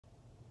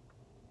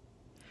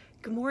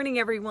Good morning,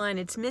 everyone.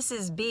 It's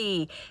Mrs.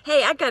 B.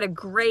 Hey, I got a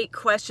great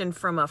question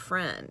from a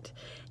friend.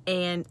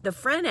 And the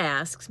friend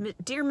asks,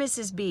 Dear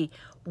Mrs. B,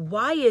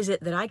 why is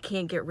it that I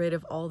can't get rid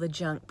of all the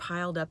junk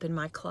piled up in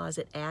my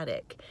closet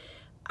attic?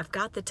 I've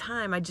got the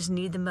time, I just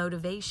need the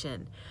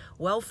motivation.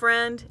 Well,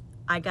 friend,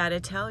 I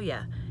gotta tell you,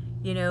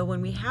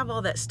 when we have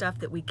all that stuff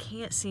that we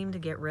can't seem to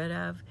get rid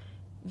of,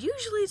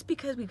 usually it's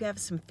because we have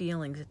some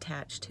feelings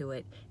attached to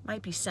it. It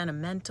might be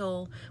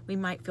sentimental. We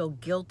might feel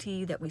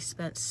guilty that we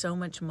spent so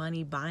much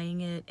money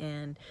buying it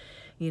and,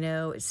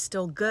 it's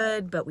still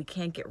good, but we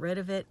can't get rid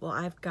of it. Well,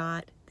 I've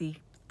got the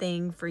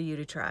thing for you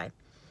to try.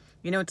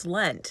 It's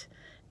Lent,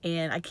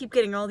 and I keep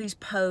getting all these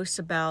posts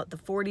about the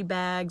 40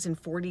 bags in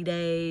 40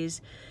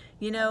 days.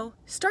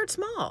 Start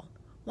small.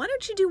 Why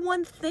don't you do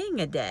one thing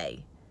a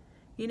day?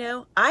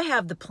 I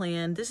have the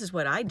plan. This is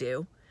what I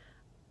do.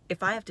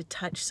 If I have to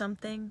touch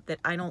something that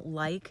I don't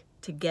like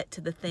to get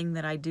to the thing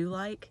that I do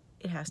like,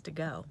 it has to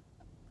go.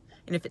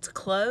 And if it's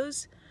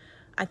clothes,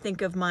 I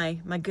think of my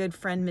good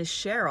friend, Miss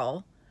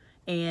Cheryl,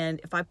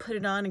 and if I put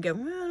it on and go,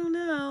 well, I don't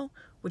know,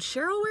 would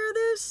Cheryl wear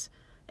this?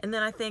 And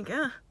then I think,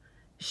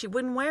 she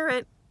wouldn't wear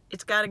it.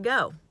 It's got to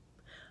go.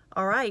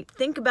 All right,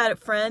 think about it,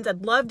 friends.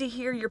 I'd love to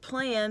hear your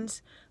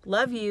plans.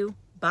 Love you.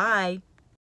 Bye.